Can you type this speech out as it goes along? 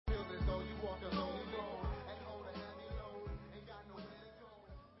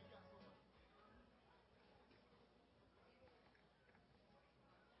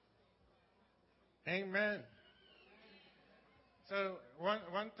Amen. So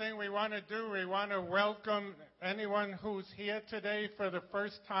one thing we want to do, we want to welcome anyone who's here today for the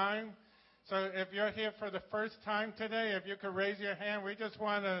first time. So if you're here for the first time today, if you could raise your hand, we just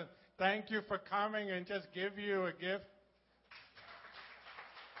want to thank you for coming and just give you a gift.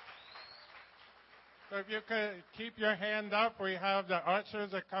 So if you could keep your hand up, we have the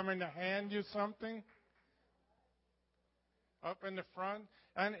ushers are coming to hand you something up in the front.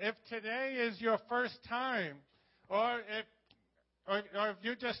 And if today is your first time, or if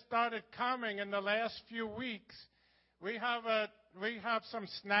you just started coming in the last few weeks, we have some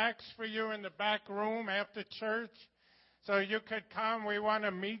snacks for you in the back room after church, so you could come. We want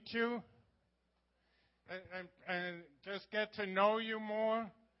to meet you and just get to know you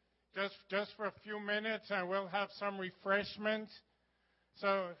more, just for a few minutes, and we'll have some refreshments.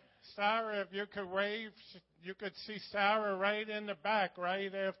 So, Sarah, if you could wave, you could see Sarah right in the back,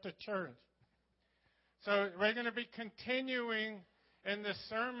 right after church. So we're going to be continuing in the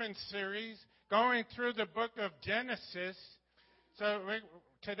sermon series, going through the book of Genesis. So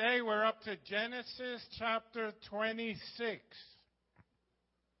today we're up to Genesis chapter 26.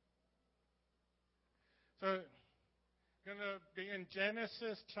 So going to be in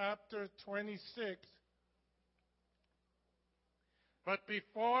Genesis chapter 26. But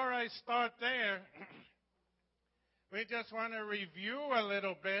before I start there, we just want to review a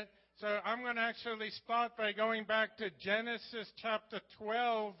little bit. So I'm going to actually start by going back to Genesis chapter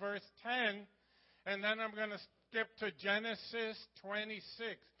 12, verse 10, and then I'm going to skip to Genesis 26.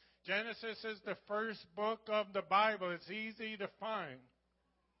 Genesis is the first book of the Bible. It's easy to find.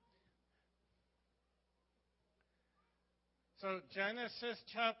 So Genesis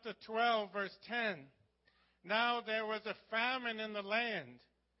chapter 12, verse 10. Now there was a famine in the land,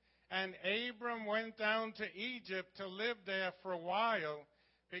 and Abram went down to Egypt to live there for a while,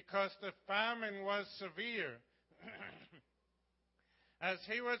 because the famine was severe. As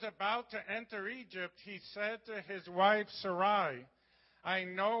he was about to enter Egypt, he said to his wife Sarai, "I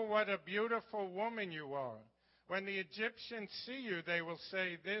know what a beautiful woman you are. When the Egyptians see you, they will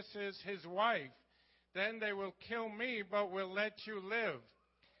say, 'This is his wife.' Then they will kill me, but will let you live.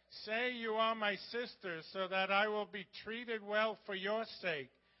 Say you are my sister, so that I will be treated well for your sake,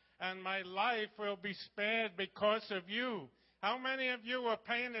 and my life will be spared because of you." How many of you were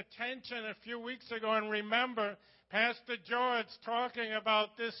paying attention a few weeks ago and remember Pastor George talking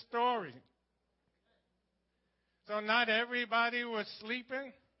about this story? So not everybody was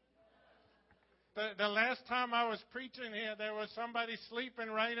sleeping. The last time I was preaching here, there was somebody sleeping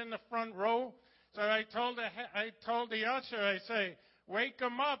right in the front row. So I told the usher, I say, "Wake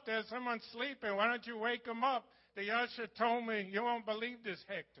them up. There's someone sleeping. Why don't you wake them up?" The usher told me, you won't believe this,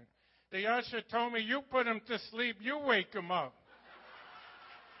 Hector. The usher told me, "You put him to sleep. You wake him up."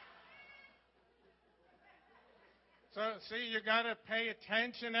 So, see, you got to pay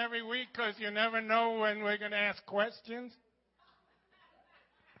attention every week, because you never know when we're going to ask questions.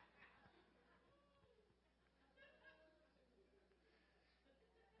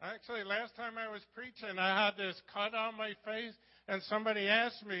 Actually, last time I was preaching, I had this cut on my face, and somebody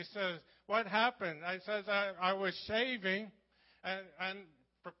asked me, says, "What happened?" I says, I was shaving and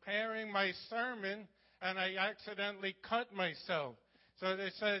preparing my sermon, and I accidentally cut myself. So they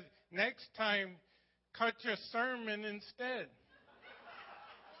said, "Next time, cut your sermon instead."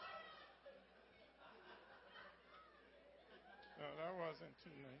 No, that wasn't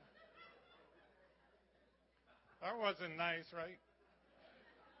too nice. That wasn't nice, right?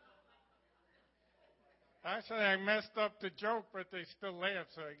 Actually, I messed up the joke, but they still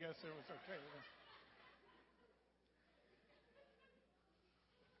laughed, so I guess it was okay.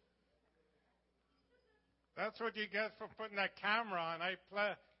 That's what you get for putting that camera on. I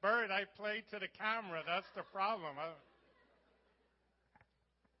play to the camera. That's the problem.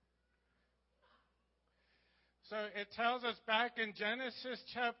 So it tells us back in Genesis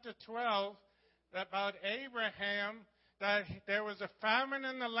chapter 12 about Abraham, that there was a famine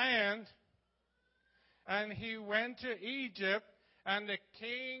in the land, and he went to Egypt, and the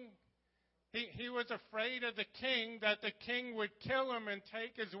king, he was afraid of the king, that the king would kill him and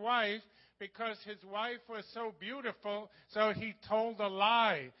take his wife, because his wife was so beautiful. So he told a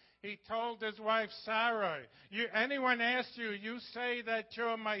lie. He told his wife Sarai, anyone asks you, you say that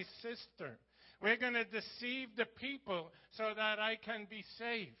you're my sister. We're going to deceive the people so that I can be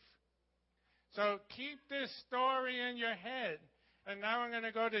safe. So keep this story in your head. And now I'm going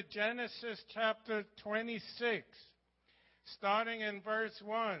to go to Genesis chapter 26, starting in verse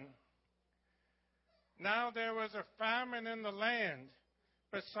 1. Now there was a famine in the land,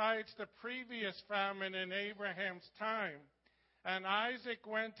 besides the previous famine in Abraham's time. And Isaac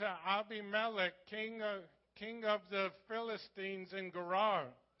went to Abimelech, king of the Philistines in Gerar.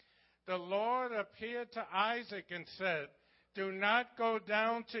 The Lord appeared to Isaac and said, "Do not go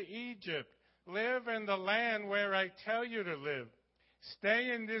down to Egypt. Live in the land where I tell you to live.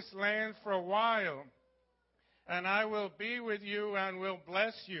 Stay in this land for a while, and I will be with you and will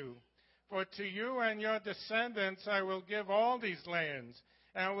bless you. For to you and your descendants I will give all these lands,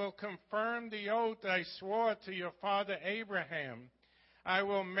 and will confirm the oath I swore to your father Abraham. I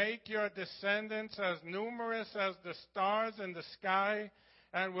will make your descendants as numerous as the stars in the sky,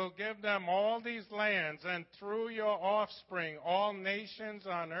 and will give them all these lands, and through your offspring all nations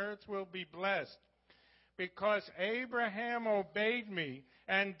on earth will be blessed. Because Abraham obeyed me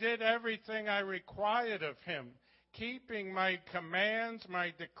and did everything I required of him, keeping my commands,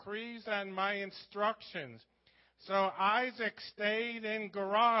 my decrees, and my instructions." So Isaac stayed in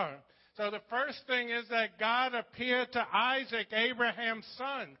Gerar. So the first thing is that God appeared to Isaac, Abraham's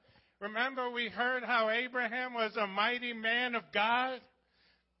son. Remember, we heard how Abraham was a mighty man of God?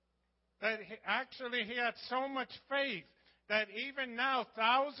 That he had so much faith that even now,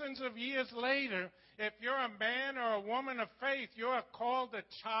 thousands of years later, if you're a man or a woman of faith, you are called a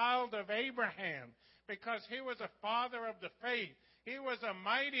child of Abraham, because he was a father of the faith. He was a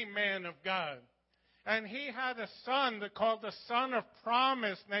mighty man of God. And he had a son called the son of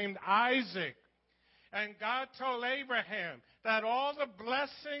promise named Isaac. And God told Abraham that all the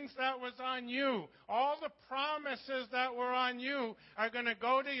blessings that was on you, all the promises that were on you are going to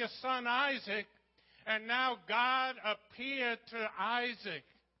go to your son Isaac. And now God appeared to Isaac.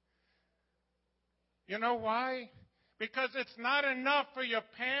 You know why? Because it's not enough for your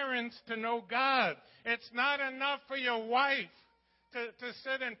parents to know God. It's not enough for your wife to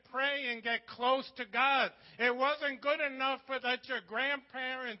sit and pray and get close to God. It wasn't good enough for that your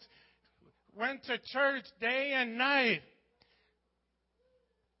grandparents went to church day and night.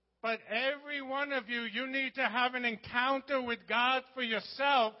 But every one of you, you need to have an encounter with God for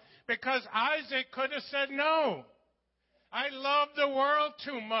yourself, because Isaac could have said no. I love the world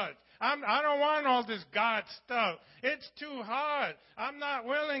too much. I don't want all this God stuff. It's too hard. I'm not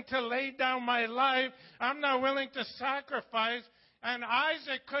willing to lay down my life. I'm not willing to sacrifice. And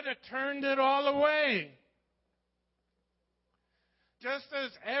Isaac could have turned it all away. Just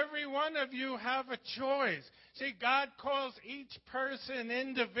as every one of you have a choice. See, God calls each person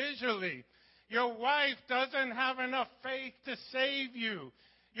individually. Your wife doesn't have enough faith to save you.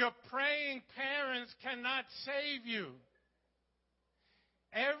 Your praying parents cannot save you.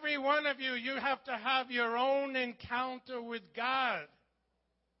 Every one of you, you have to have your own encounter with God.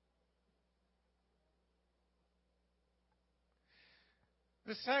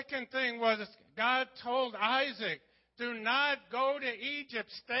 The second thing was God told Isaac, "Do not go to Egypt.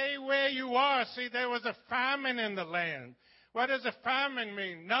 Stay where you are." See, there was a famine in the land. What does a famine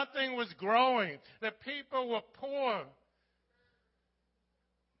mean? Nothing was growing. The people were poor.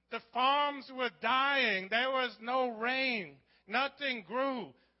 The farms were dying. There was no rain. Nothing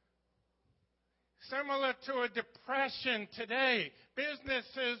grew. Similar to a depression today.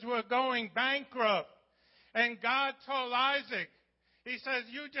 Businesses were going bankrupt. And God told Isaac, He says,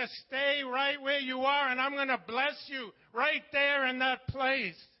 "You just stay right where you are, and I'm going to bless you right there in that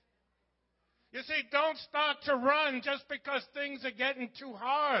place." You see, don't start to run just because things are getting too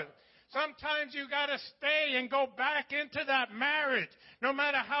hard. Sometimes you got to stay and go back into that marriage, no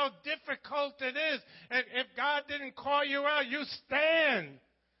matter how difficult it is. And if God didn't call you out, you stand.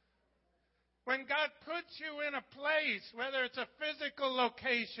 When God puts you in a place, whether it's a physical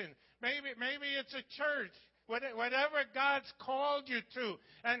location, maybe it's a church, whatever God's called you to,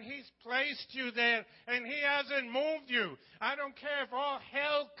 and He's placed you there, and He hasn't moved you. I don't care if all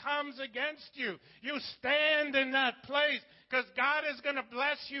hell comes against you. You stand in that place, because God is going to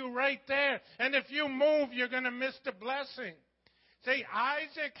bless you right there. And if you move, you're going to miss the blessing. See,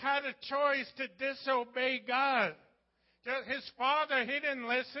 Isaac had a choice to disobey God. His father, he didn't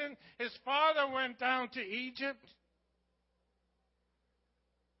listen. His father went down to Egypt.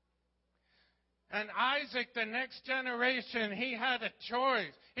 And Isaac, the next generation, he had a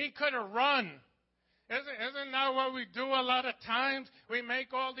choice. He could have run. Isn't that what we do a lot of times? We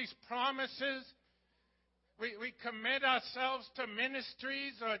make all these promises. We commit ourselves to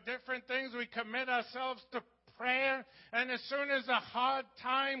ministries or different things. We commit ourselves to prayer. And as soon as a hard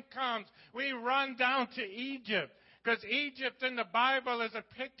time comes, we run down to Egypt. Because Egypt in the Bible is a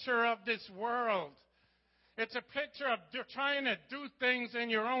picture of this world. It's a picture of trying to do things in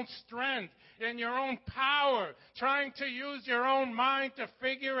your own strength, in your own power, trying to use your own mind to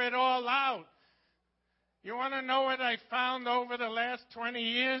figure it all out. You want to know what I found over the last 20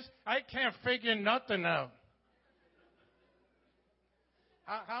 years? I can't figure nothing out.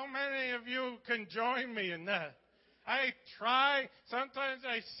 How many of you can join me in that? I try. Sometimes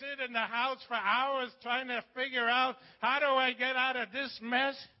I sit in the house for hours trying to figure out how do I get out of this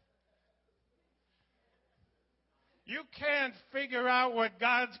mess. You can't figure out what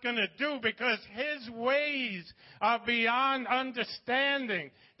God's going to do because His ways are beyond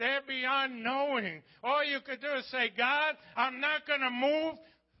understanding. They're beyond knowing. All you could do is say, God, I'm not going to move.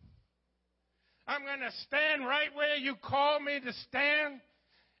 I'm going to stand right where you call me to stand.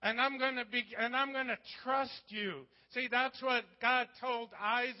 And I'm going to trust you. See, that's what God told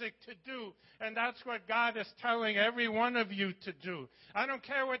Isaac to do. And that's what God is telling every one of you to do. I don't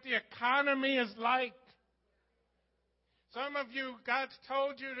care what the economy is like. Some of you, God's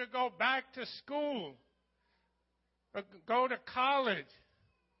told you to go back to school, or go to college.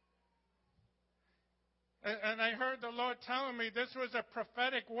 And I heard the Lord telling me this was a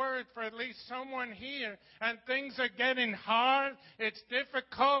prophetic word for at least someone here. And things are getting hard. It's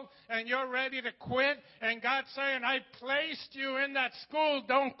difficult. And you're ready to quit. And God's saying, I placed you in that school.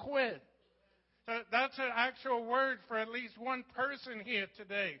 Don't quit. So that's an actual word for at least one person here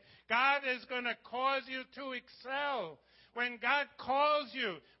today. God is going to cause you to excel. When God calls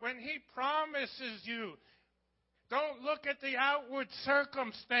you, when He promises you, don't look at the outward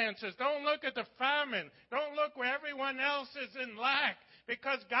circumstances. Don't look at the famine. Don't look where everyone else is in lack,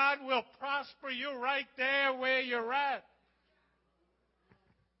 because God will prosper you right there where you're at.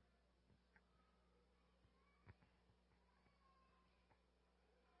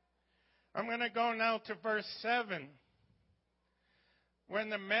 I'm going to go now to verse 7. When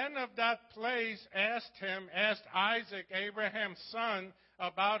the men of that place asked Isaac, Abraham's son,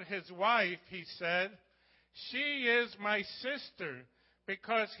 about his wife, he said, she is my sister,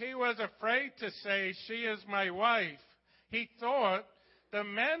 because he was afraid to say, she is my wife. He thought, the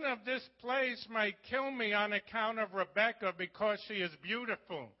men of this place might kill me on account of Rebekah because she is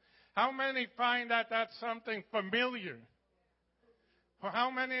beautiful. How many find that that's something familiar? Well,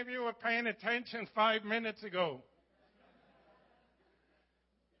 how many of you were paying attention 5 minutes ago?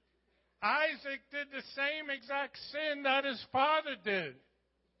 Isaac did the same exact sin that his father did.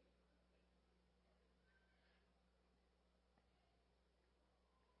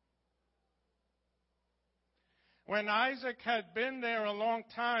 When Isaac had been there a long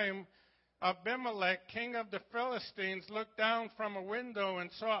time, Abimelech, king of the Philistines, looked down from a window and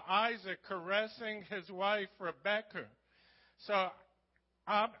saw Isaac caressing his wife Rebekah. So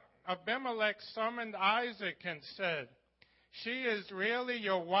Abimelech summoned Isaac and said, she is really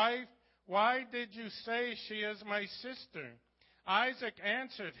your wife? Why did you say she is my sister? Isaac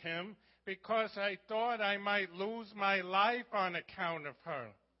answered him, because I thought I might lose my life on account of her.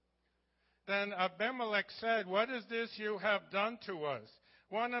 Then Abimelech said, what is this you have done to us?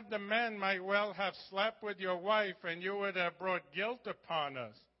 One of the men might well have slept with your wife, and you would have brought guilt upon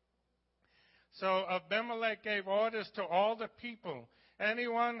us. So Abimelech gave orders to all the people,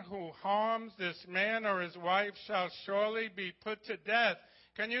 anyone who harms this man or his wife shall surely be put to death.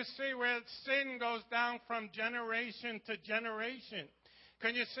 Can you see where sin goes down from generation to generation?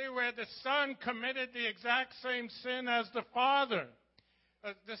 Can you see where the son committed the exact same sin as the father?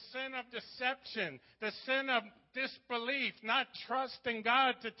 The sin of deception, the sin of disbelief, not trusting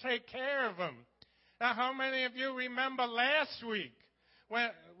God to take care of him. Now, how many of you remember last week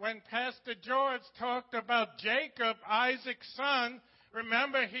when Pastor George talked about Jacob, Isaac's son?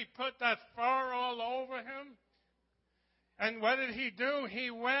 Remember, he put that fur all over him? And what did he do? He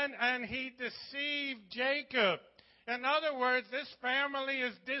went and he deceived Jacob. In other words, this family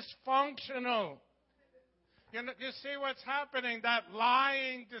is dysfunctional. You see what's happening? That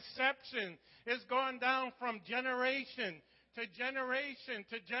lying deception is going down from generation to generation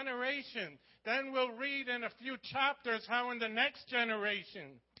to generation. Then we'll read in a few chapters how in the next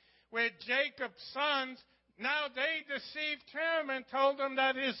generation, where Jacob's sons, now they deceived him and told him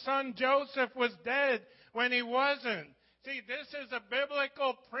that his son Joseph was dead when he wasn't. See, this is a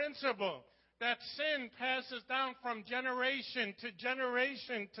biblical principle that sin passes down from generation to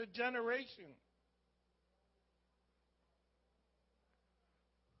generation to generation.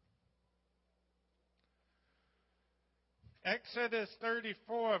 Exodus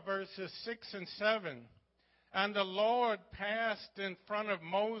 34, verses 6 and 7. And the Lord passed in front of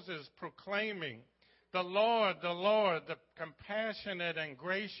Moses, proclaiming, the Lord, the compassionate and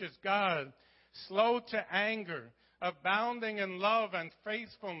gracious God, slow to anger, abounding in love and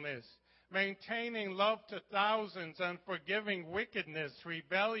faithfulness, maintaining love to thousands, and forgiving wickedness,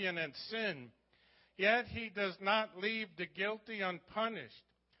 rebellion, and sin. Yet he does not leave the guilty unpunished.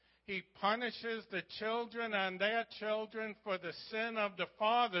 He punishes the children and their children for the sin of the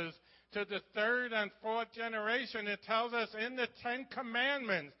fathers to the third and fourth generation. It tells us in the Ten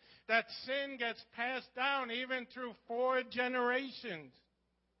Commandments that sin gets passed down even through 4 generations.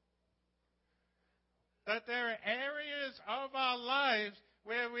 That there are areas of our lives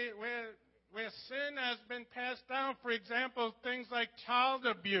where sin has been passed down. For example, things like child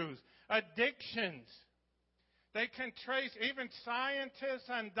abuse, addictions. They can trace, even scientists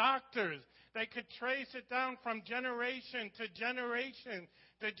and doctors, they could trace it down from generation to generation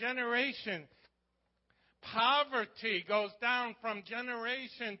to generation. Poverty goes down from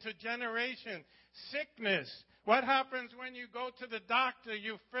generation to generation. Sickness. What happens when you go to the doctor?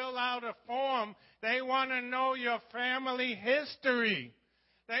 You fill out a form. They want to know your family history.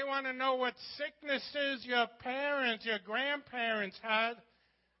 They want to know what sicknesses your parents, your grandparents had,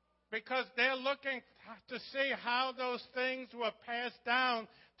 because they're looking to see how those things were passed down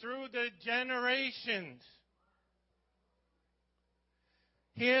through the generations.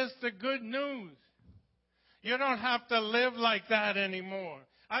 Here's the good news. You don't have to live like that anymore.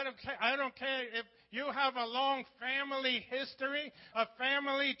 I don't care if you have a long family history, a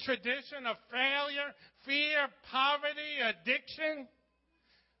family tradition of failure, fear, poverty, addiction,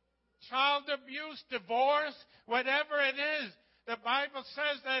 child abuse, divorce, whatever it is. The Bible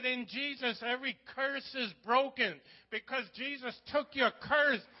says that in Jesus every curse is broken because Jesus took your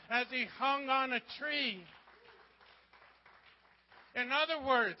curse as he hung on a tree. In other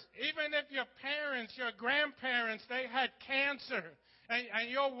words, even if your parents, your grandparents, they had cancer, and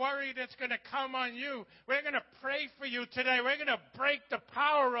you're worried it's going to come on you, we're going to pray for you today. We're going to break the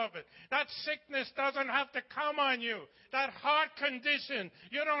power of it. That sickness doesn't have to come on you. That heart condition,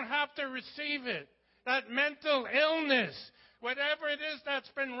 you don't have to receive it. That mental illness, whatever it is that's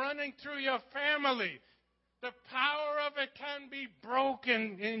been running through your family, the power of it can be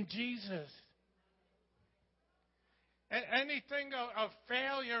broken in Jesus. Anything of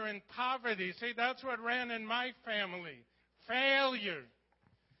failure and poverty, see, that's what ran in my family. Failure.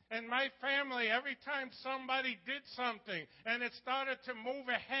 In my family, every time somebody did something and it started to move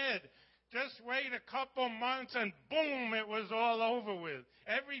ahead, just wait a couple months and boom, it was all over with.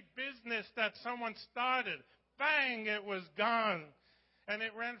 Every business that someone started, bang, it was gone. And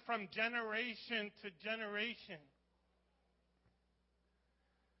it ran from generation to generation.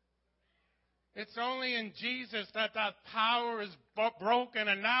 It's only in Jesus that power is broken.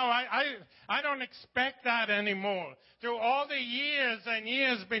 And now I don't expect that anymore. Through all the years and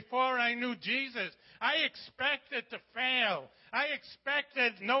years before I knew Jesus, I expected to fail. I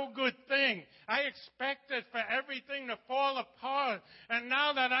expected no good thing. I expected for everything to fall apart. And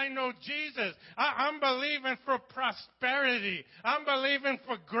now that I know Jesus, I'm believing for prosperity. I'm believing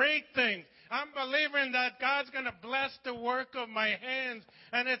for great things. I'm believing that God's going to bless the work of my hands.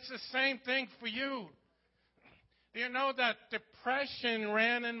 And it's the same thing for you. Do you know that depression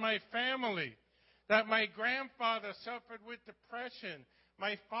ran in my family? That my grandfather suffered with depression.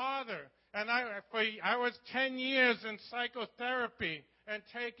 My father. And I was 10 years in psychotherapy and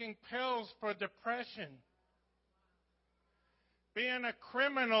taking pills for depression. Being a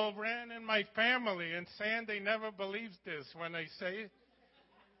criminal ran in my family. And Sandy never believes this when I say it.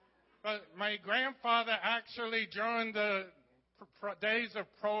 But my grandfather actually, during the days of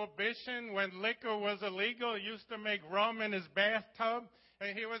Prohibition, when liquor was illegal, used to make rum in his bathtub,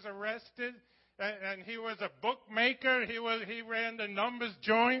 and he was arrested. And he was a bookmaker. He ran the numbers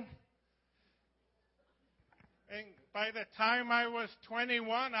joint. And by the time I was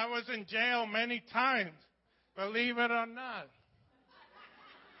 21, I was in jail many times, believe it or not.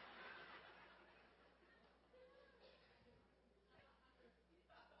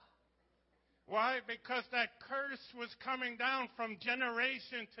 Why? Because that curse was coming down from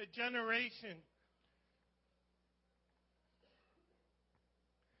generation to generation.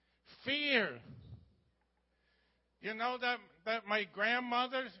 Fear. You know that my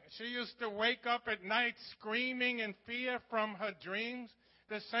grandmother, she used to wake up at night screaming in fear from her dreams.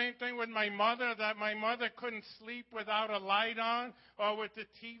 The same thing with my mother, that my mother couldn't sleep without a light on or with the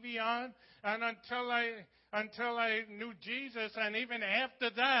TV on. And until I knew Jesus, and even after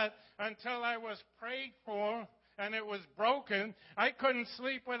that, until I was prayed for and it was broken, I couldn't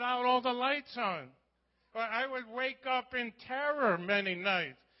sleep without all the lights on. But I would wake up in terror many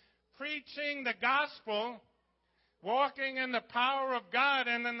nights, preaching the gospel, walking in the power of God,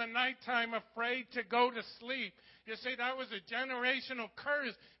 and in the nighttime afraid to go to sleep. You see, that was a generational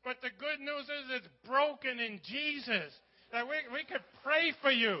curse. But the good news is it's broken in Jesus. That we could pray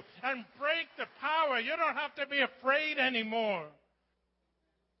for you and break the power. You don't have to be afraid anymore.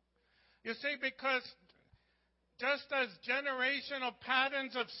 You see, because Just as generational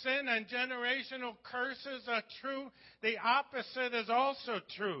patterns of sin and generational curses are true, the opposite is also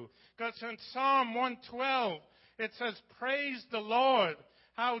true. Because in Psalm 112, it says, "Praise the Lord.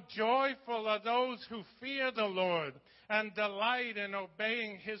 How joyful are those who fear the Lord and delight in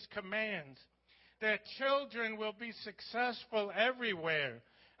obeying His commands. Their children will be successful everywhere.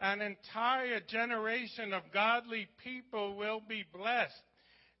 An entire generation of godly people will be blessed.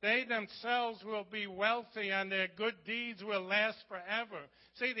 They themselves will be wealthy, and their good deeds will last forever."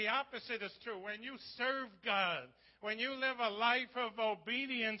 See, the opposite is true. When you serve God, when you live a life of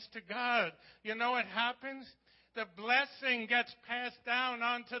obedience to God, you know what happens? The blessing gets passed down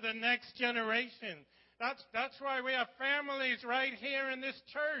onto the next generation. That's why we have families right here in this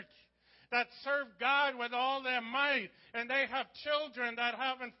church that serve God with all their might, and they have children that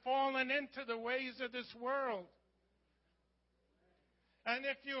haven't fallen into the ways of this world. And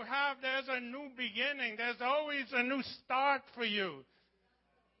if you have, there's a new beginning. There's always a new start for you.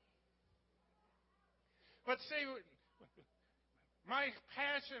 But see, my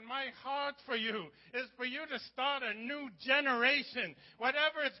passion, my heart for you is for you to start a new generation.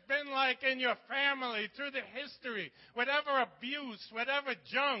 Whatever it's been like in your family through the history, whatever abuse, whatever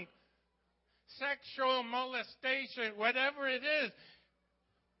junk, sexual molestation, whatever it is,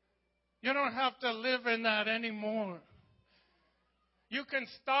 you don't have to live in that anymore. You can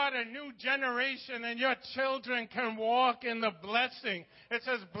start a new generation, and your children can walk in the blessing. It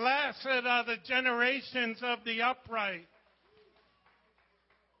says, "Blessed are the generations of the upright."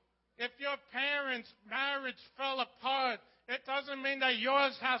 If your parents' marriage fell apart, it doesn't mean that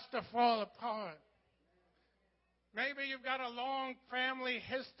yours has to fall apart. Maybe you've got a long family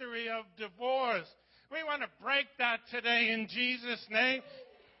history of divorce. We want to break that today in Jesus' name.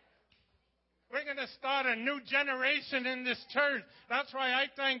 We're going to start a new generation in this church. That's why I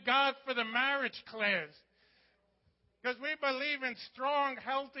thank God for the marriage class. Because we believe in strong,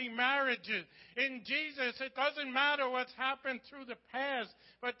 healthy marriages. In Jesus, it doesn't matter what's happened through the past,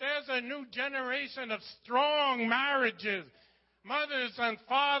 but there's a new generation of strong marriages. Mothers and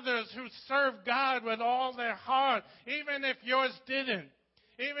fathers who serve God with all their heart, even if yours didn't.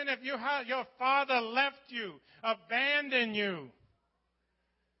 Even if your father left you, abandoned you.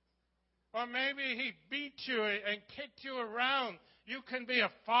 Or maybe he beat you and kicked you around. You can be a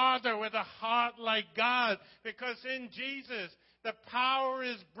father with a heart like God, because in Jesus, the power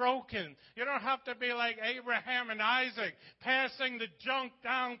is broken. You don't have to be like Abraham and Isaac, passing the junk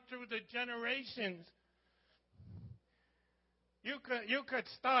down through the generations. You could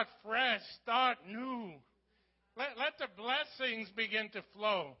start fresh, start new. Let the blessings begin to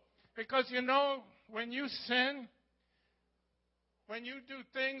flow. Because you know, when you sin, when you do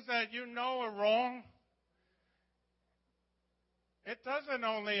things that you know are wrong, it doesn't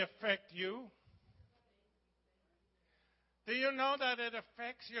only affect you. Do you know that it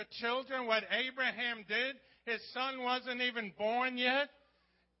affects your children? What Abraham did, his son wasn't even born yet.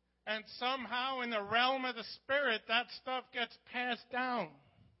 And somehow in the realm of the Spirit, that stuff gets passed down.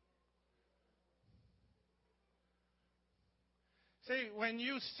 See, when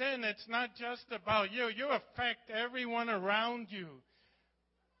you sin, it's not just about you. You affect everyone around you.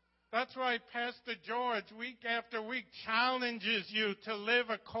 That's why Pastor George, week after week, challenges you to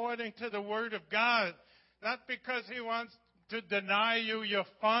live according to the Word of God. Not because he wants to deny you your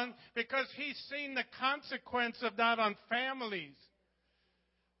fun, because he's seen the consequence of that on families.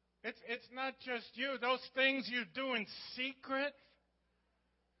 It's not just you. Those things you do in secret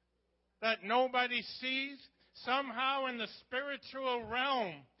that nobody sees, somehow in the spiritual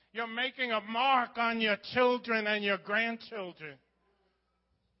realm, you're making a mark on your children and your grandchildren.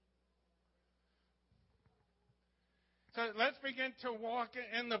 So let's begin to walk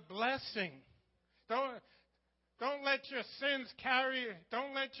in the blessing. Don't let your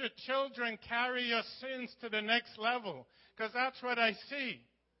don't let your children carry your sins to the next level, because that's what I see.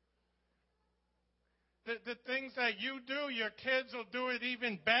 The things that you do, your kids will do it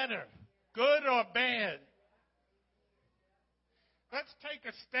even better, good or bad. Let's take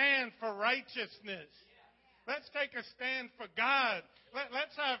a stand for righteousness. Let's take a stand for God.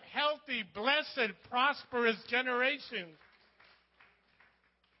 Let's have healthy, blessed, prosperous generations.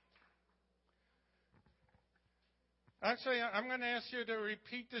 Actually, I'm going to ask you to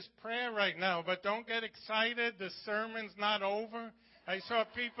repeat this prayer right now, but don't get excited. The sermon's not over. I saw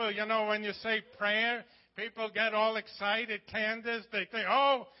people, when you say prayer, people get all excited. Candace, they think,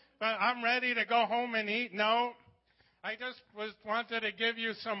 oh, but I'm ready to go home and eat. No, I just wanted to give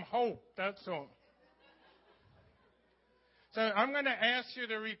you some hope. That's all. So I'm going to ask you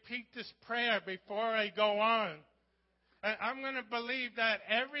to repeat this prayer before I go on. And I'm going to believe that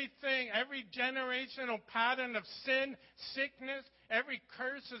everything, every generational pattern of sin, sickness, every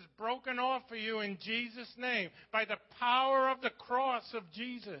curse is broken off for you in Jesus' name by the power of the cross of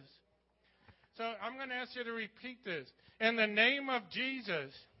Jesus. So I'm going to ask you to repeat this. In the name of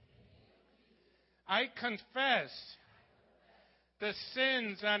Jesus, I confess the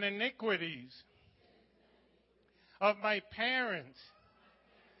sins and iniquities of my parents,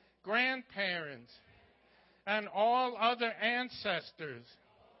 grandparents, and all other ancestors.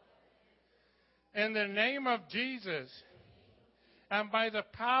 In the name of Jesus, and by the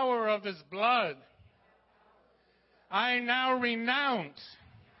power of his blood, I now renounce,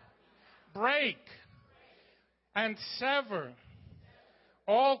 break, and sever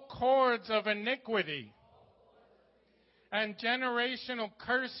all cords of iniquity and generational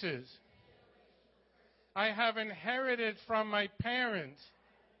curses I have inherited from my parents,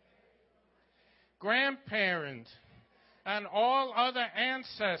 grandparents, and all other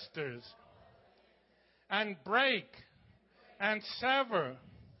ancestors, and break and sever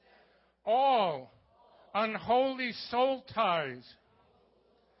all unholy soul ties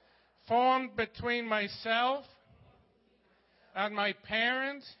formed between myself and my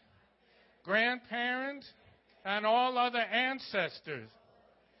parents, grandparents, and all other ancestors.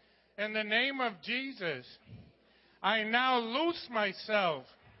 In the name of Jesus, I now loose myself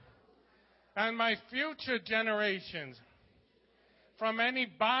and my future generations from any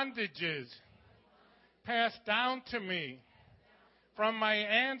bondages passed down to me from my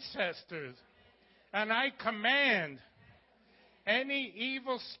ancestors. And I command any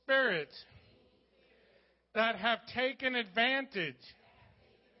evil spirits that have taken advantage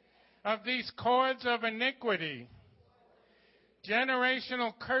of these cords of iniquity,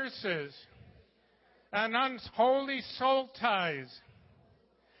 generational curses, and unholy soul ties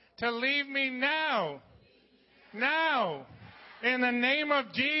to leave me now, in the name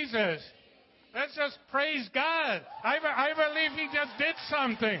of Jesus. Let's just praise God. I believe he just did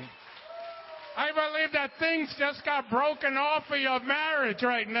something. I believe that things just got broken off of your marriage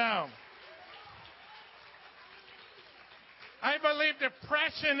right now. I believe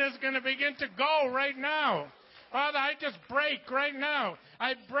depression is going to begin to go right now. Father, I just break right now.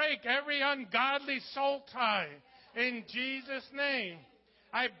 I break every ungodly soul tie in Jesus' name.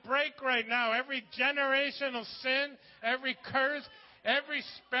 I break right now every generational sin, every curse, every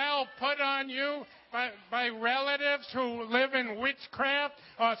spell put on you by relatives who live in witchcraft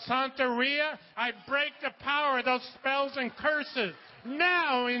or Santeria. I break the power of those spells and curses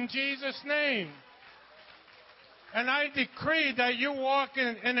now in Jesus' name. And I decree that you walk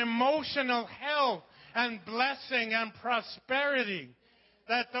in emotional health and blessing and prosperity.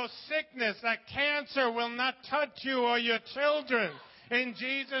 That those sickness, that cancer will not touch you or your children. In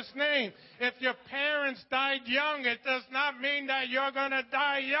Jesus' name. If your parents died young, it does not mean that you're going to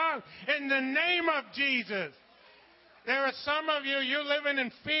die young. In the name of Jesus. There are some of you living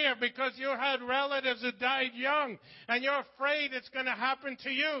in fear because you had relatives who died young. And you're afraid it's going to happen to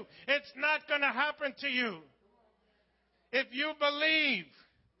you. It's not going to happen to you. If you believe,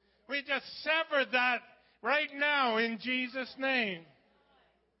 we just sever that right now in Jesus' name.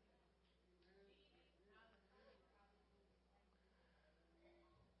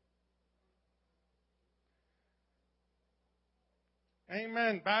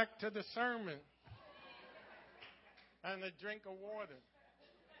 Amen. Back to the sermon and a drink of water.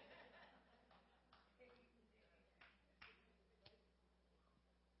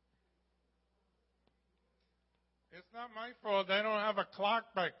 It's not my fault. They don't have a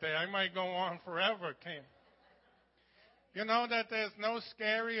clock back there. I might go on forever, Kim. You know that there's no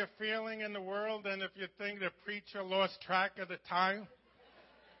scarier feeling in the world than if you think the preacher lost track of the time?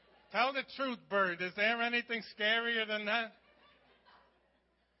 Tell the truth, Bird. Is there anything scarier than that?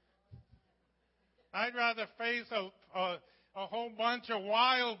 I'd rather face a whole bunch of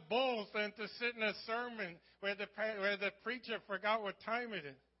wild bulls than to sit in a sermon where the preacher forgot what time it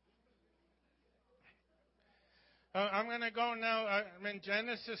is. I'm going to go now. I'm in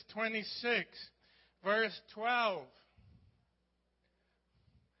Genesis 26, verse 12.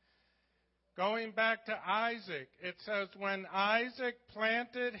 Going back to Isaac, it says, when Isaac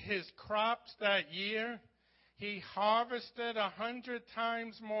planted his crops that year, he harvested 100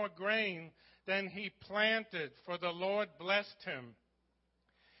 times more grain than he planted, for the Lord blessed him.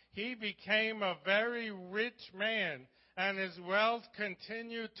 He became a very rich man, and his wealth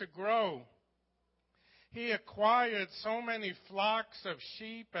continued to grow. He acquired so many flocks of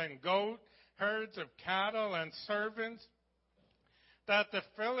sheep and goat, herds of cattle and servants, that the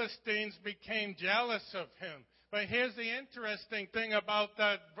Philistines became jealous of him. But here's the interesting thing about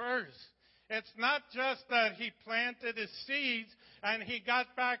that verse. It's not just that he planted his seeds and he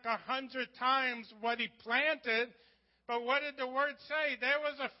got back 100 times what he planted. But what did the word say? There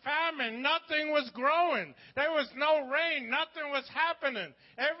was a famine. Nothing was growing. There was no rain. Nothing was happening.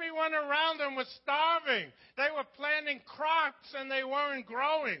 Everyone around them was starving. They were planting crops and they weren't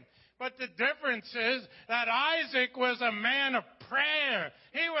growing. But the difference is that Isaac was a man of prayer.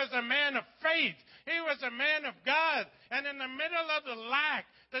 He was a man of faith. He was a man of God. And in the middle of the lack,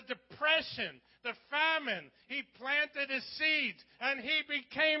 the depression, the famine, he planted his seeds and he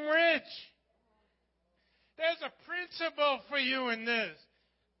became rich. There's a principle for you in this.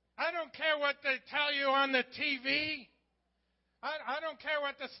 I don't care what they tell you on the TV. I don't care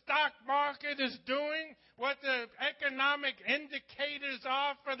what the stock market is doing, what the economic indicators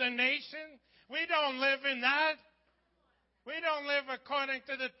are for the nation. We don't live in that. We don't live according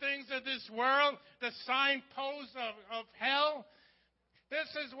to the things of this world, the signposts of hell. This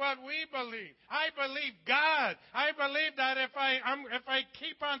is what we believe. I believe God. I believe that if I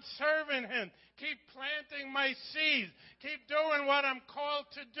keep on serving Him, keep planting my seeds, keep doing what I'm called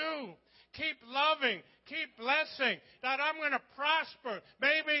to do, keep loving, keep blessing, that I'm going to prosper.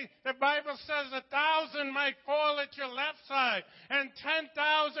 Maybe the Bible says 1,000 might fall at your left side and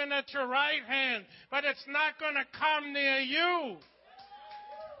 10,000 at your right hand, but it's not going to come near you.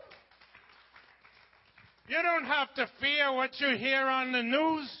 You don't have to fear what you hear on the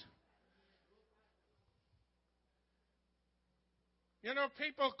news. You know,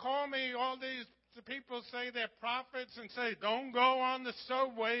 people call me, all these people say they're prophets and say, don't go on the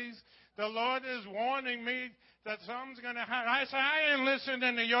subways. The Lord is warning me that something's going to happen. I say, I ain't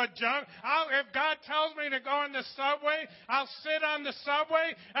listening to your junk. If God tells me to go on the subway, I'll sit on the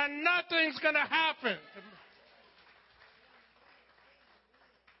subway and nothing's going to happen.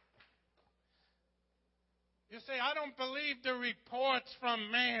 You say, I don't believe the reports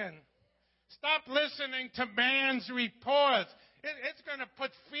from man. Stop listening to man's reports. It's going to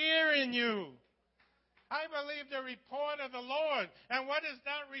put fear in you. I believe the report of the Lord. And what is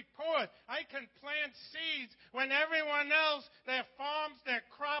that report? I can plant seeds when everyone else, their farms, their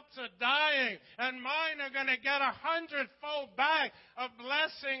crops are dying. And mine are going to get 100-fold back of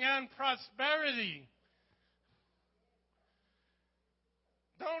blessing and prosperity.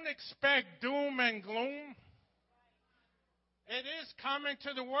 Don't expect doom and gloom. It is coming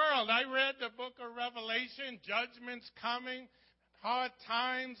to the world. I read the book of Revelation. Judgment's coming. Hard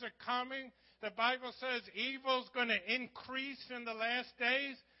times are coming. The Bible says evil's going to increase in the last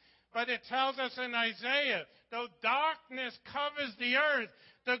days. But it tells us in Isaiah, though darkness covers the earth,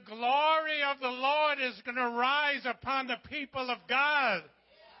 the glory of the Lord is going to rise upon the people of God.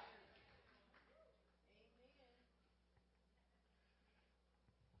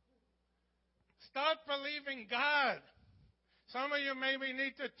 Start believing God. Some of you maybe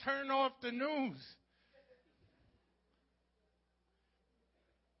need to turn off the news.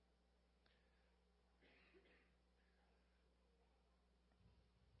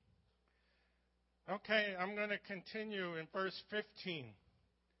 Okay, I'm going to continue in verse 15.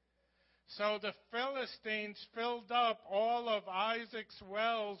 So the Philistines filled up all of Isaac's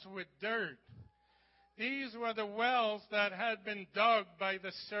wells with dirt. These were the wells that had been dug by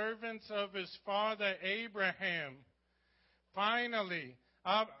the servants of his father Abraham. Finally,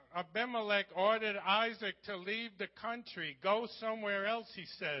 Abimelech ordered Isaac to leave the country. Go somewhere else, he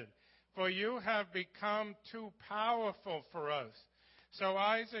said, for you have become too powerful for us. So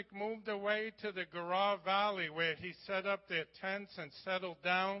Isaac moved away to the Gerar Valley, where he set up their tents and settled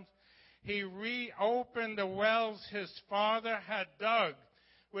down. He reopened the wells his father had dug,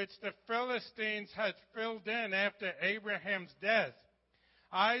 which the Philistines had filled in after Abraham's death.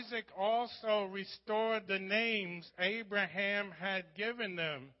 Isaac also restored the names Abraham had given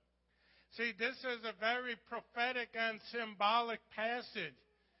them. See, this is a very prophetic and symbolic passage.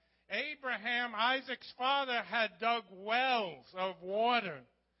 Abraham, Isaac's father, had dug wells of water.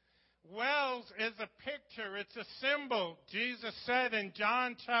 Wells is a picture. It's a symbol. Jesus said in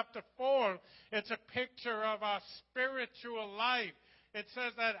John chapter 4, it's a picture of our spiritual life. It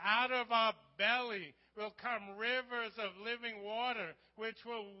says that out of our belly will come rivers of living water, which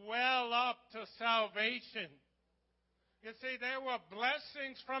will well up to salvation. You see, there were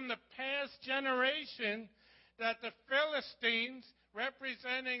blessings from the past generation that the Philistines,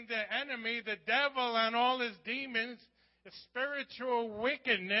 representing the enemy, the devil and all his demons, the spiritual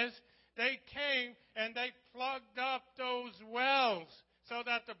wickedness, they came and they plugged up those wells so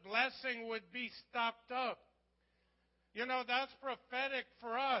that the blessing would be stopped up. You know, that's prophetic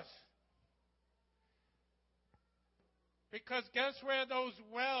for us. Because guess where those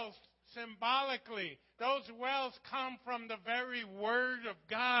wells, symbolically, those wells come from the very Word of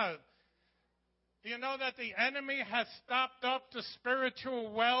God. Do you know that the enemy has stopped up the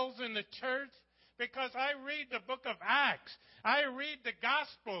spiritual wells in the church? Because I read the book of Acts. I read the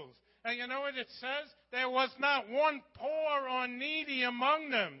Gospels. And you know what it says? There was not one poor or needy among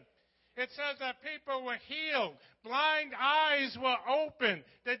them. It says that people were healed. Blind eyes were opened.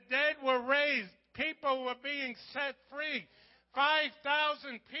 The dead were raised. People were being set free.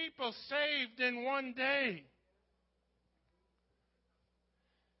 5,000 people saved in one day.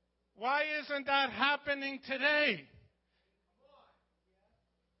 Why isn't that happening today?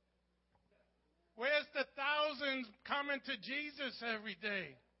 Where's the thousands coming to Jesus every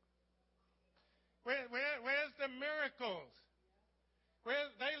day? Where's the miracles?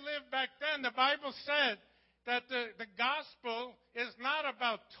 They lived back then. The Bible said that the gospel is not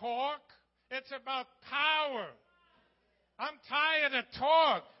about talk. It's about power. I'm tired of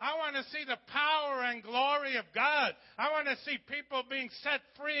talk. I want to see the power and glory of God. I want to see people being set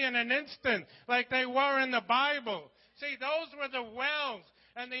free in an instant like they were in the Bible. See, those were the wells,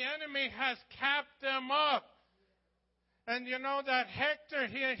 and the enemy has capped them up. And you know that Hector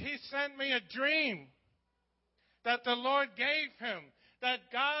here, he sent me a dream that the Lord gave him, that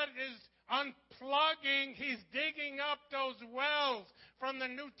God is unplugging, he's digging up those wells from the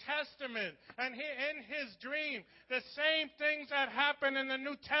New Testament. And in his dream, the same things that happen in the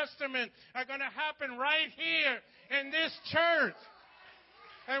New Testament are going to happen right here in this church.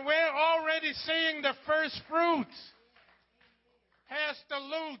 And we're already seeing the first fruits. Pastor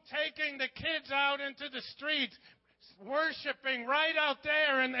Lou taking the kids out into the streets, worshiping right out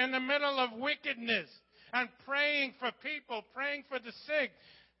there in the middle of wickedness, and praying for people, praying for the sick.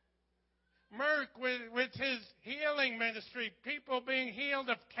 Merck with his healing ministry, people being healed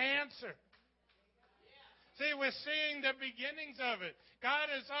of cancer. See, we're seeing the beginnings of it. God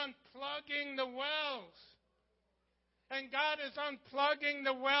is unplugging the wells. And God is unplugging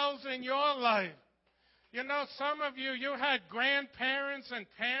the wells in your life. You know, some of you had grandparents and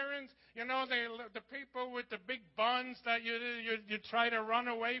parents. You know, the people with the big buns that you try to run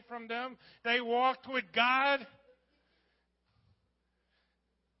away from them. They walked with God.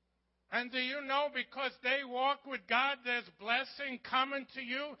 And do you know, because they walk with God, there's blessing coming to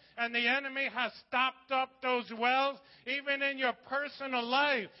you, and the enemy has stopped up those wells, even in your personal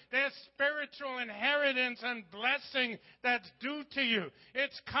life. There's spiritual inheritance and blessing that's due to you.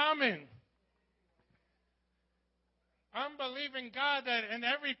 It's coming. I'm believing God that in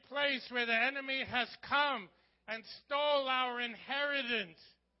every place where the enemy has come and stole our inheritance,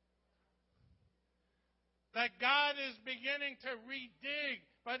 that God is beginning to redig.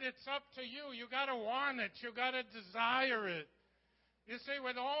 But it's up to you. You got to want it. You got to desire it. You see,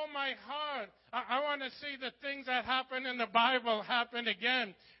 with all my heart, I want to see the things that happen in the Bible happen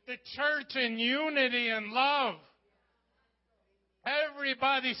again. The church in unity and love.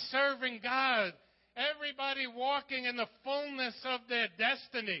 Everybody serving God. Everybody walking in the fullness of their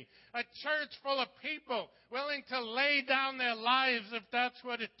destiny. A church full of people willing to lay down their lives if that's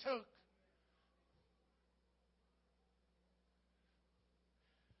what it took.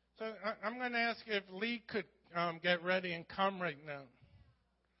 So I'm going to ask if Lee could get ready and come right now.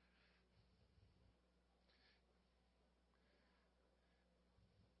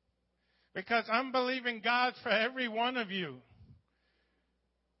 Because I'm believing God for every one of you.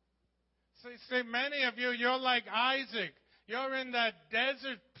 See, many of you, you're like Isaac. You're in that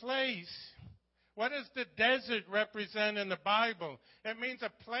desert place. What does the desert represent in the Bible? It means a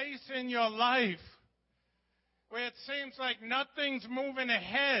place in your life where it seems like nothing's moving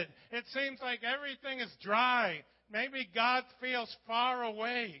ahead. It seems like everything is dry. Maybe God feels far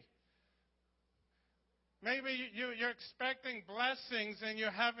away. Maybe you're expecting blessings and you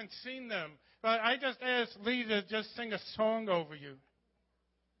haven't seen them. But I just asked Lee to just sing a song over you.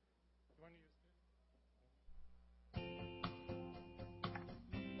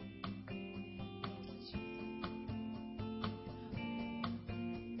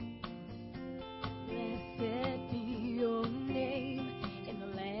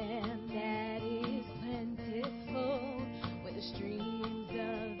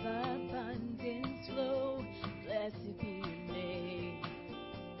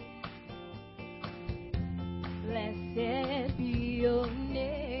 Blessed be your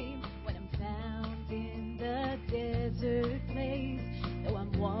name when I'm found in the desert place. Though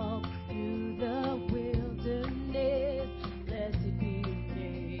I'm walking through the wilderness, blessed be your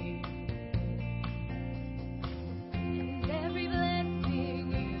name. And every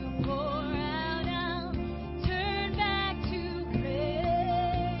blessing you pour out, I'll turn back to praise.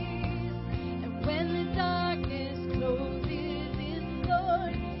 And when the darkness closes in,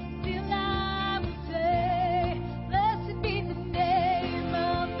 Lord, still I will say, blessed be the name.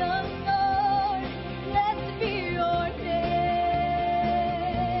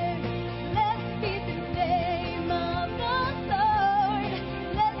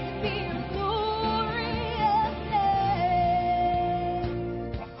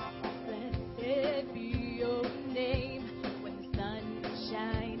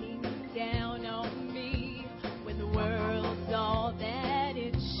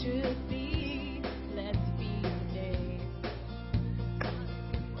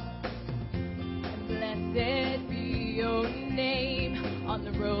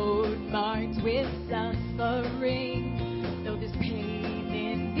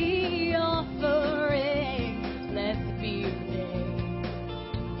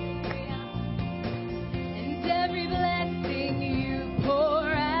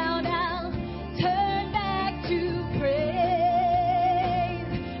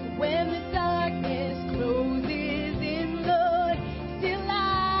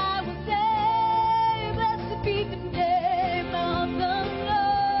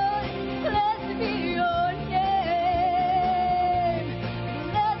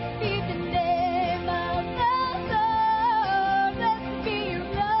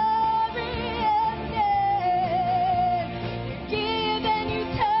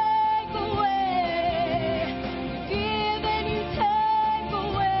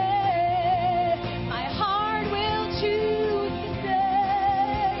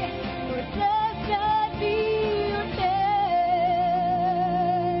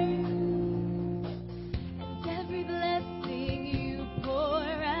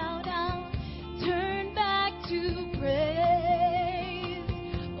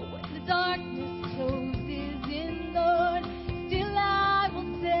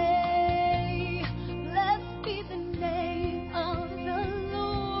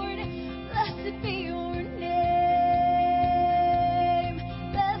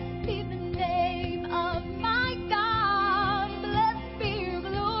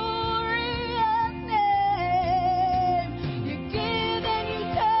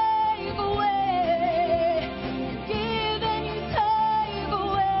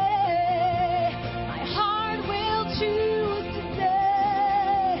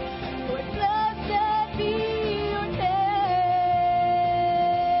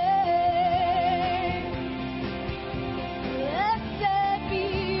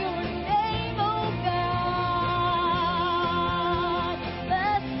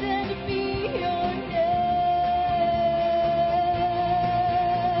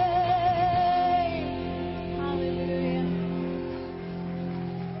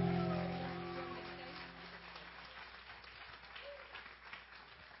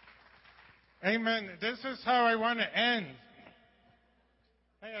 Amen. This is how I want to end.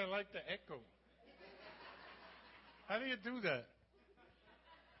 Hey, I like the echo. How do you do that?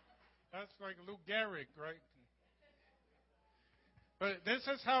 That's like Lou Gehrig, right? But this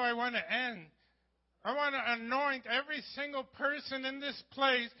is how I want to end. I want to anoint every single person in this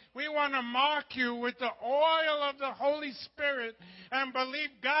place. We want to mark you with the oil of the Holy Spirit and believe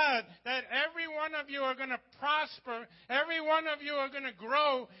God that every one of you are going to prosper. Every one of you are going to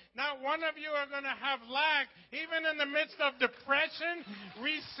grow. Not one of you are going to have lack, even in the midst of depression,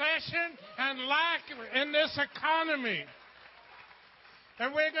 recession, and lack in this economy.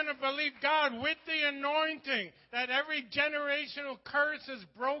 And we're going to believe God with the anointing that every generational curse is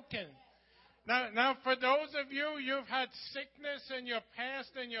broken. Now, for those of you, you've had sickness in your past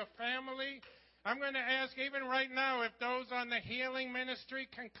and your family, I'm going to ask even right now if those on the healing ministry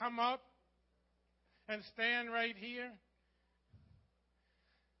can come up and stand right here.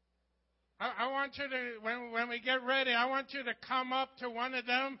 I want you to, when we get ready, I want you to come up to one of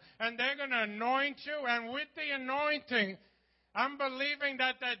them, and they're going to anoint you. And with the anointing, I'm believing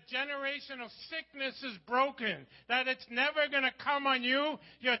that generational sickness is broken, that it's never going to come on you,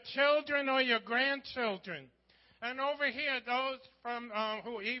 your children, or your grandchildren. And over here, those from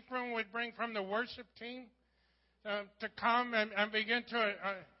who Ephraim would bring from the worship team to come and begin to,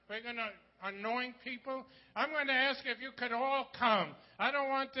 we're going to anoint people. I'm going to ask if you could all come. I don't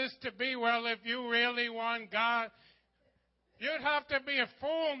want this to be, well, if you really want God, you'd have to be a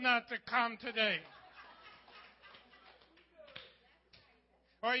fool not to come today.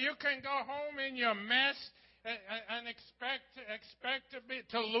 Or you can go home in your mess and expect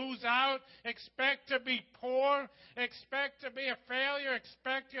to lose out, expect to be poor, expect to be a failure,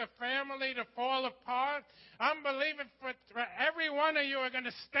 expect your family to fall apart. I'm believing for every one of you are going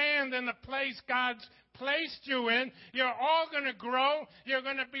to stand in the place God's placed you in. You're all going to grow. You're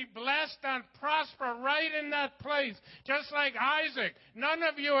going to be blessed and prosper right in that place. Just like Isaac. None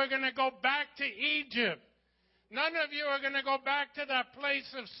of you are going to go back to Egypt. None of you are going to go back to that place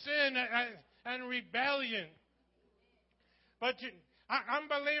of sin and rebellion. But I'm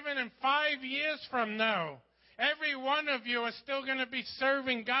believing in 5 years from now, every one of you are still going to be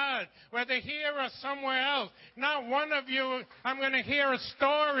serving God, whether here or somewhere else. Not one of you, I'm going to hear a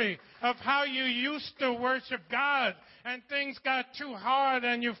story of how you used to worship God and things got too hard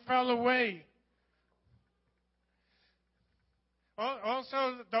and you fell away.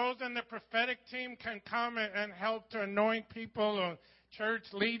 Also, those in the prophetic team can come and help to anoint people or church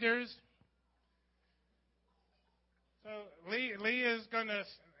leaders. So Lee is going to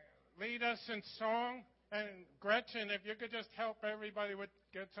lead us in song. And Gretchen, if you could just help everybody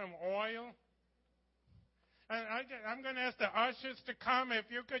get some oil. And I'm going to ask the ushers to come. If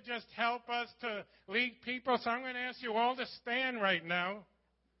you could just help us to lead people. So I'm going to ask you all to stand right now.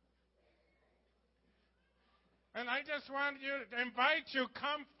 And I just want to invite you,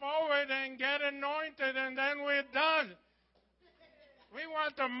 come forward and get anointed, and then we're done. We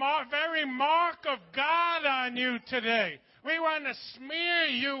want the very mark of God on you today. We want to smear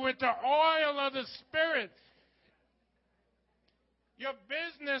you with the oil of the Spirit. Your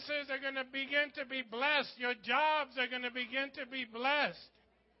businesses are going to begin to be blessed. Your jobs are going to begin to be blessed.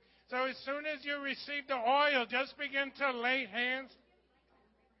 So as soon as you receive the oil, just begin to lay hands.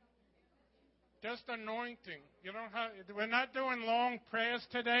 Just anointing. We're not doing long prayers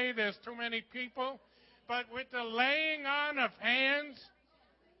today. There's too many people. But with the laying on of hands,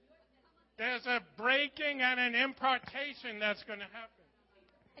 there's a breaking and an impartation that's going to happen.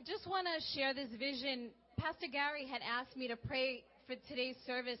 I just want to share this vision. Pastor Gary had asked me to pray for today's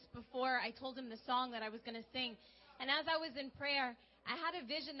service before I told him the song that I was going to sing. And as I was in prayer, I had a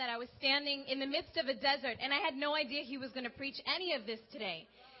vision that I was standing in the midst of a desert, and I had no idea he was going to preach any of this today.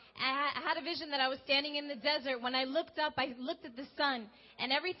 I had a vision that I was standing in the desert. When I looked up, I looked at the sun,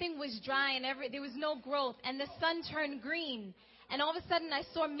 and everything was dry, and there was no growth, and the sun turned green. And all of a sudden, I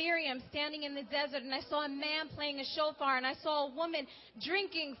saw Miriam standing in the desert, and I saw a man playing a shofar, and I saw a woman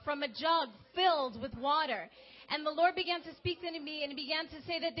drinking from a jug filled with water. And the Lord began to speak to me, and he began to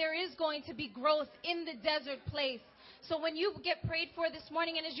say that there is going to be growth in the desert place. So when you get prayed for this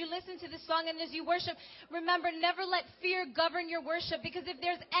morning, and as you listen to this song and as you worship, remember, never let fear govern your worship, because if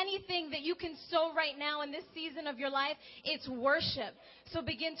there's anything that you can sow right now in this season of your life, it's worship. So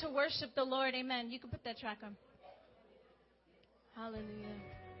begin to worship the Lord. Amen. You can put that track on. Hallelujah.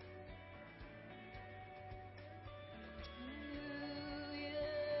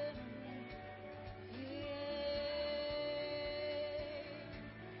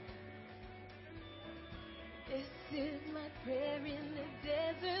 This is my prayer in the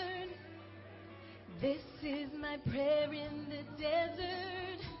desert. This is my prayer in the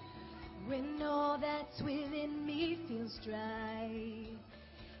desert. when all that's within me feels dry.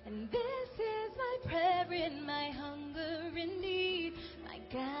 And this is my prayer in my hunger and need. My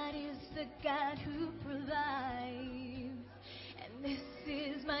God is the God who provides. And this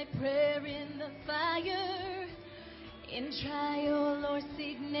is my prayer in the fire, in trial or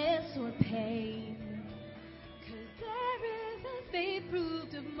sickness or pain. 'Cause there is a faith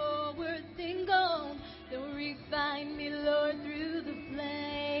proved of more worth than gold. Don't refine me, Lord, through the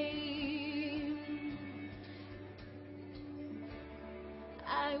flame.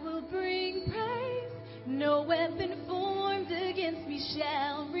 I will bring praise. No weapon formed against me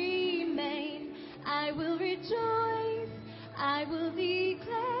shall remain. I will rejoice. I will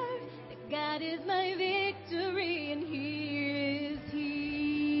declare that God is my victory, and He is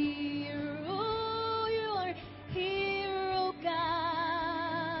here. Oh, you are here, oh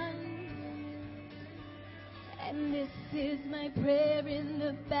God. And this is my prayer in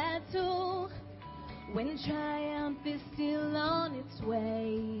the battle, when triumph is still on its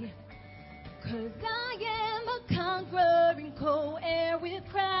way. 'Cause I am a conqueror and co-heir with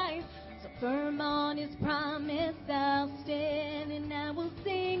Christ, so firm on His promise I'll stand, and I will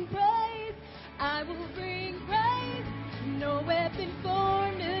sing praise. I will bring praise. No weapon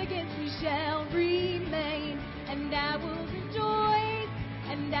formed against me shall remain, and I will rejoice,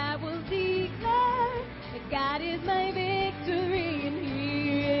 and I will declare that God is my victory, and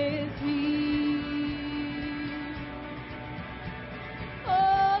He is here.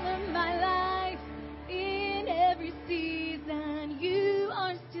 All of my life, in every season, you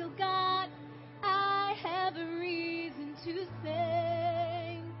are still God. I have a reason to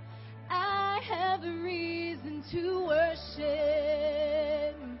sing. I have a reason to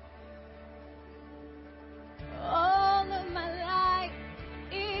worship. All of my life,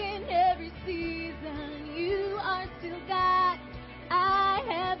 in every season, you are still God. I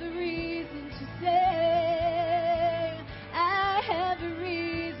have a reason to sing. I have a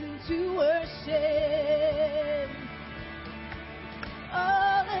reason to worship.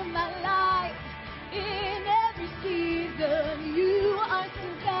 All of my life, in every season, you are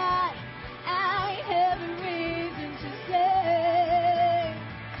still God. I have a reason to sing.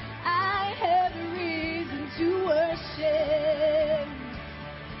 I have a reason to worship.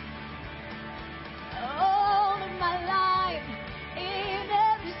 All of my life, in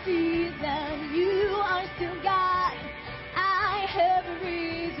every season, you are still God. I have a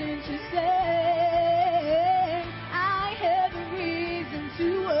reason to sing. I have a reason to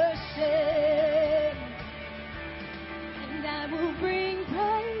worship. And I will bring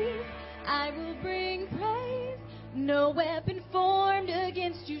praise. I will bring praise. No weapon formed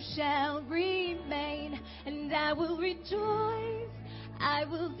against you shall remain. And I will rejoice. I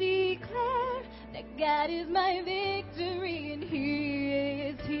will declare that God is my victory, and He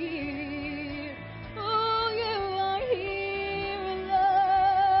is here. Oh, you are here,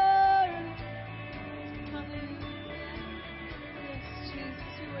 Lord. Hallelujah. Yes,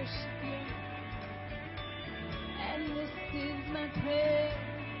 Jesus, we worship you. And this is my prayer.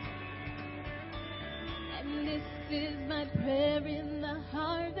 And this is my prayer in the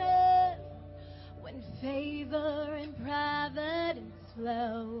harvest, when favor and providence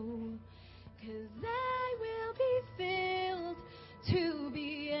flow. 'Cause I will be filled to be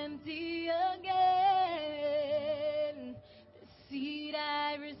empty again. The seed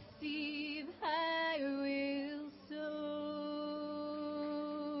I receive, I will sow.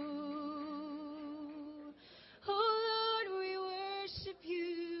 Oh Lord, we worship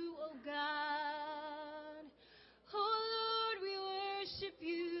you, oh God. Oh Lord, we worship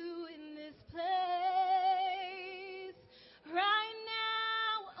you in this place. Right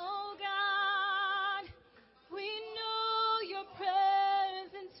now, oh God, we know your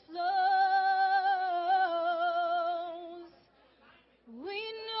presence flows. We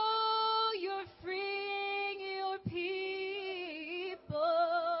know you're freeing your people.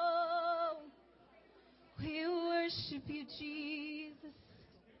 We worship you, Jesus.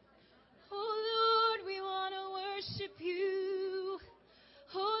 Oh Lord, we want to worship you.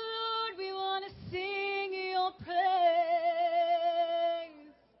 Oh Lord, we want to sing your praise.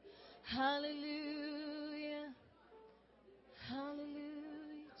 Hallelujah.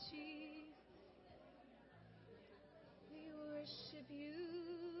 Hallelujah, Jesus. We worship you.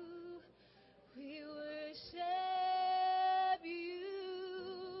 We worship you.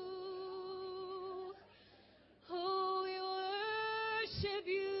 Oh, we worship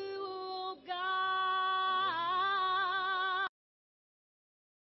you.